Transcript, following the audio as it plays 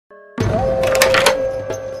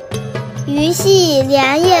鱼戏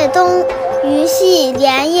莲叶东，鱼戏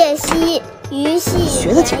莲叶西，鱼戏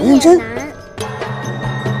学得挺认真。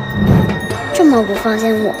这么不放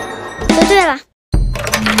心我，就对了。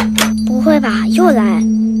不会吧，又来？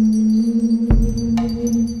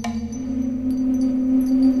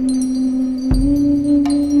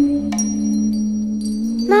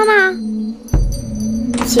妈妈，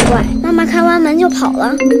奇怪，妈妈开完门就跑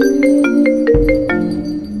了。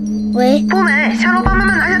喂，步美，下楼帮妈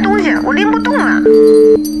妈拿下东西，我拎不动了。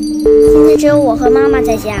现在只有我和妈妈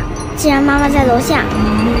在家。既然妈妈在楼下，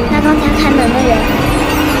那刚才开门的人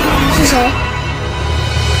是谁？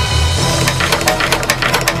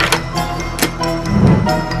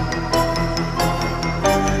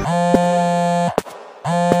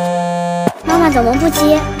妈妈怎么不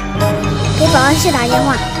接？给保安室打电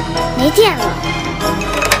话，没电了。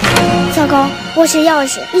糟糕，卧室钥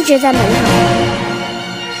匙一直在门上。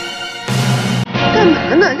干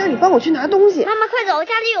嘛呢？让你帮我去拿东西。妈妈快走，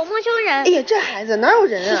家里有陌生人。哎呀，这孩子哪有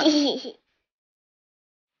人啊？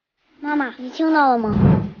妈妈，你听到了吗？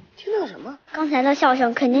听到什么？刚才的笑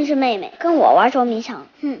声肯定是妹妹跟我玩捉迷藏。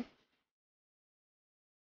哼。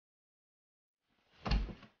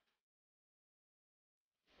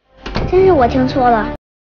真是我听错了？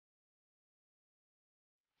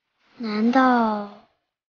难道？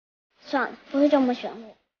算了，不是这么玄乎。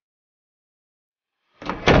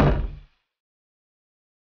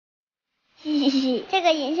嘻嘻，这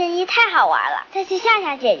个隐身衣太好玩了，再去吓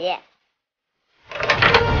吓姐姐。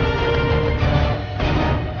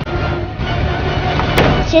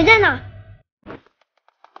谁在那？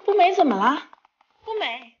步美怎么了？步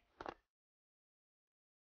美。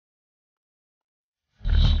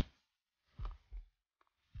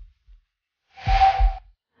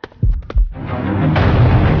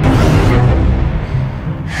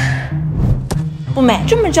步美，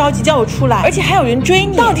这么着急叫我出来，而且还有人追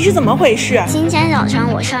你，到底是怎么回事？今天早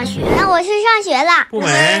上我上学，那我去上学了。步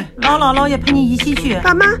美，老姥姥也陪你一起去。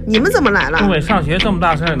爸妈，你们怎么来了？步美上学这么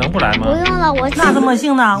大事儿，能不来吗？不用了，我那怎么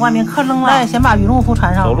行呢？外面可冷了。来，先把羽绒服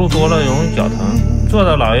穿上。走路多了容易脚疼，坐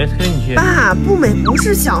到姥爷推你去。爸，步美不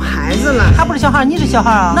是小孩子了。他不是小孩，你是小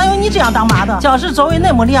孩啊？哪有你这样当妈的？教室周围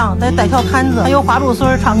那么凉，得带条毯子，还有花露水、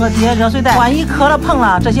穿个鞋、热水袋，万一渴了碰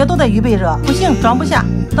了，这些都得预备着。不行，装不下，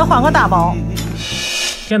得换个大包。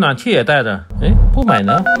电暖气也带着。哎，步美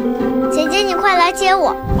呢？姐姐，你快来接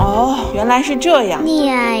我。哦，原来是这样。溺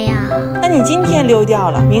爱呀！那你今天溜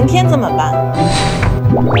掉了，明天怎么办？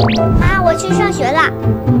妈，我去上学了。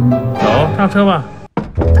走，上车吧。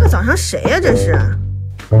大早上谁呀？这是？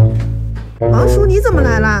王叔，你怎么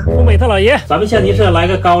来了？步美他姥爷，咱们象棋社来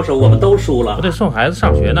个高手，我们都输了。我得送孩子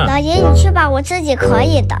上学呢。老爷，你去吧，我自己可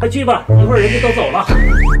以的。快去吧，一会儿人家都走了。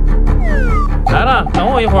来了，等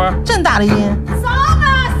我一会儿。真大的音！嫂子，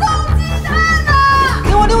送鸡蛋了！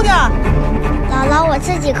给我留点。姥姥，我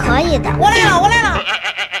自己可以的。我来了，我来了。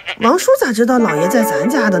王叔咋知道姥爷在咱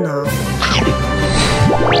家的呢？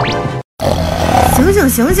醒醒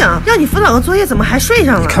醒醒！让你辅导个作业，怎么还睡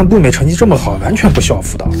上了？看步美成绩这么好，完全不需要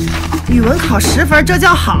辅导。语文考10分，这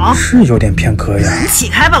叫好？是有点偏科呀。你起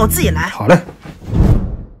开吧，我自己来。好嘞。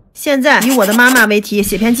现在以我的妈妈为题，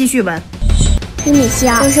写篇记叙文。皮米西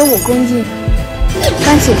尔65公斤，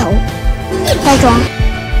刚洗头，化妆，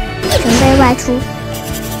准备外出。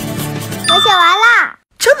我写完啦！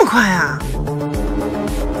这么快啊！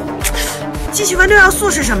记叙文6要素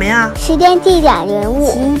是什么呀？时间、地点、人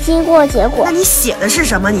物、起因、经过、结果。那你写的是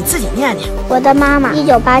什么？你自己念念。我的妈妈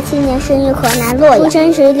1987年生于河南洛阳，出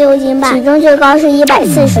身时6斤半，体重最高是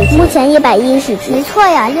140斤，目前110斤。没错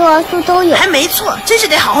呀，6要素都有。还没错，真是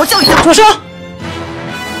得好好教育他。住手！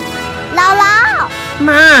姥姥，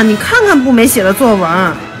妈，你看看步美写的作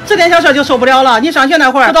文，这点小事就受不了了。你上学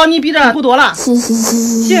那会儿，辅导你比这不多了。嘻嘻嘻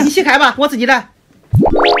嘻。行，你洗开吧，我自己来。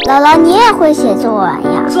姥姥，你也会写作文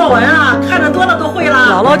呀？作文啊，看着多了都会了。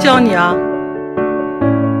姥姥教你啊。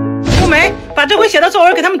步美，把这回写的作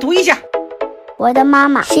文给他们读一下。我的妈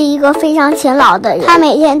妈是一个非常勤劳的人，她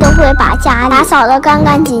每天都会把家里打扫得干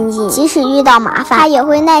干净净，即使遇到麻烦，她也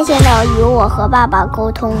会耐心地与我和爸爸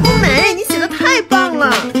沟通。步美，你写的太棒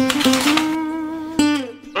了。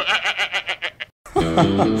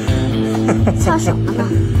笑什么呢？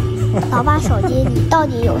老爸手机里到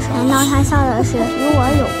底有什么？难道他笑的是与我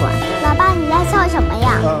有关？老爸，你在笑什么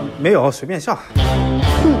呀？没有，随便笑。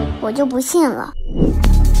哼，我就不信了。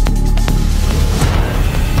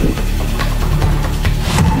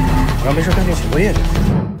我要没事干就写作业去。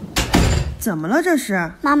怎么了这是？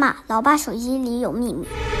妈妈，老爸手机里有秘密。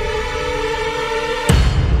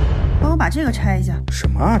帮我把这个拆一下。什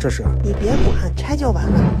么啊？这是？你别管，拆就完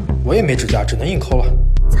了。我也没指甲，只能硬抠了。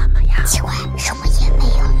怎么样？奇怪，什么也没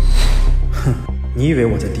有。哼，你以为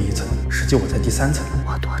我在第1层，实际我在第3层。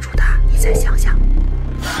我躲住他，你再想想。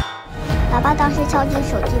老爸当时敲击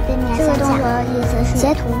手机背面这个动作的意思是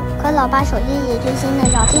截图，可老爸手机里最新的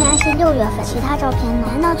照片竟然是6月份，其他照片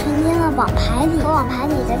难道存进了网盘里？可网盘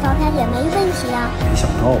里的照片也没问题啊。没想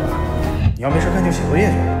到吧？你要没事干就写作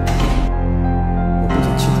业去。我不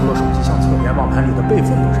仅清除了手机相册，连网盘里的备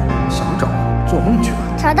份都删掉。想找，做梦去吧。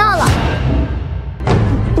找到了。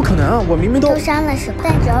不可能啊！我明明都删了是吧？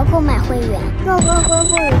但只要购买会员，肉哥恢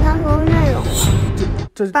复已看购物内容。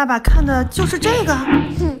爸爸看的就是这个。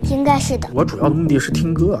应该是的。我主要的目的是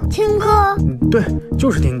听歌。听歌？对，就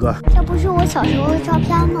是听歌。这不是我小时候的照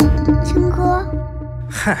片吗？听歌？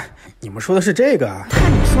嗨，你们说的是这个啊？看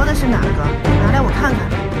你说的是哪个？拿来我看看。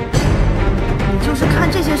你就是看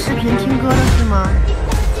这些视频听歌的是吗？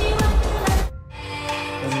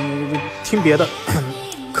听别的，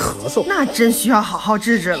咳嗽。那真需要好好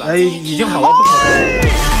治治了。哎，已经好了，不咳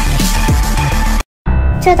嗽。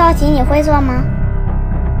这道题你会做吗？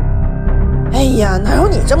哎呀，哪有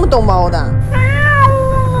你这么逗猫的？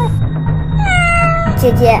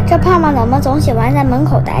姐姐，这胖胖怎么总喜欢在门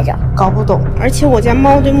口待着？搞不懂，而且我家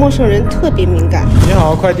猫对陌生人特别敏感。你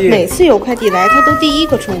好，快递。每次有快递来，它都第一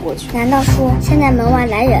个冲过去。难道说现在门外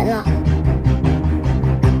来人了？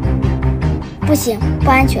不行，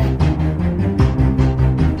不安全。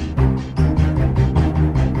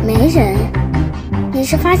没人？你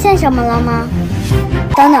是发现什么了吗？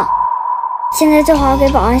等等，现在正好给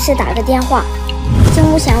保安室打个电话。进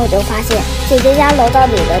屋前我就发现，姐姐家楼道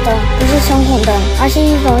里的灯不是声控灯，而是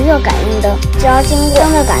一种热感应灯。只要经过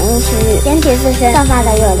灯的感应区域，点体自身散发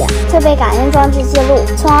的热量会被感应装置记录，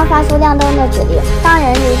从而发出亮灯的指令。当人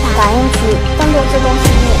离开感应区，灯就自动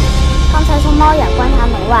熄灭。刚才从猫眼观察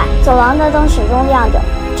门外，走廊的灯始终亮着，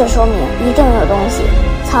这说明一定有东西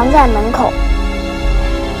藏在门口。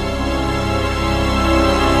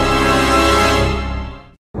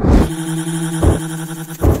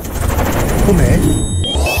步美，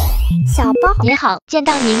小包，您好，见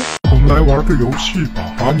到您。我们来玩个游戏吧，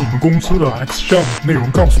把你们公司的 X 项目内容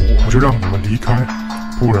告诉我，我就让你们离开。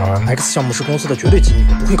不然 X 项目是公司的绝对机密，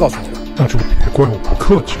我不会告诉你的。那就别怪我不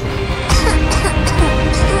客气了。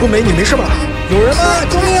步美，你没事吧？有人吗？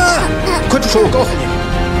救命啊！快住手！我告诉你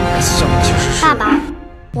 ，X 项目其实是……爸爸，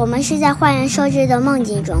我们是在坏人设置的梦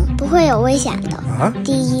境中，不会有危险的。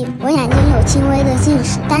第一，我眼睛有轻微的近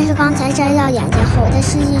视，但是刚才摘掉眼镜后，我的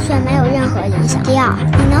视力却没有任何影响。第二，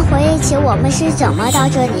你能回忆起我们是怎么到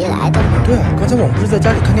这里来的吗？对啊，刚才我们不是在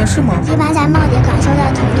家里看电视吗？一般在梦里感受到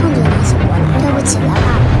疼痛就能醒过来。对不起了，爸爸。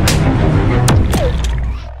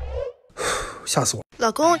吓死我！老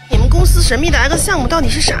公，你们公司神秘的 X 项目到底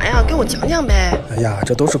是啥呀？给我讲讲呗。哎呀，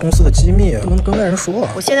这都是公司的机密，不能跟外人说。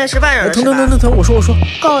我现在是外人了，等，我说。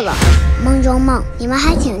够了，梦中梦，你们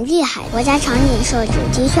还挺厉害。我家场景设置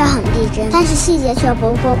的确很逼真，但是细节却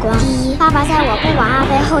不过关。第一，爸爸在我不管二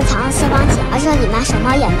背后藏了私房钱，而这里面什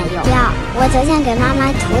么也没有。第二，我择件给妈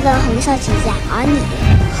妈涂的红色指甲，而你，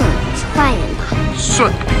是坏人吧？算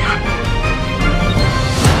你厉害。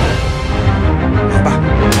来吧。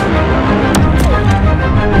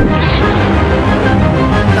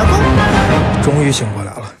老公，终于醒过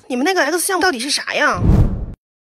来了。你们那个 X 项目到底是啥呀？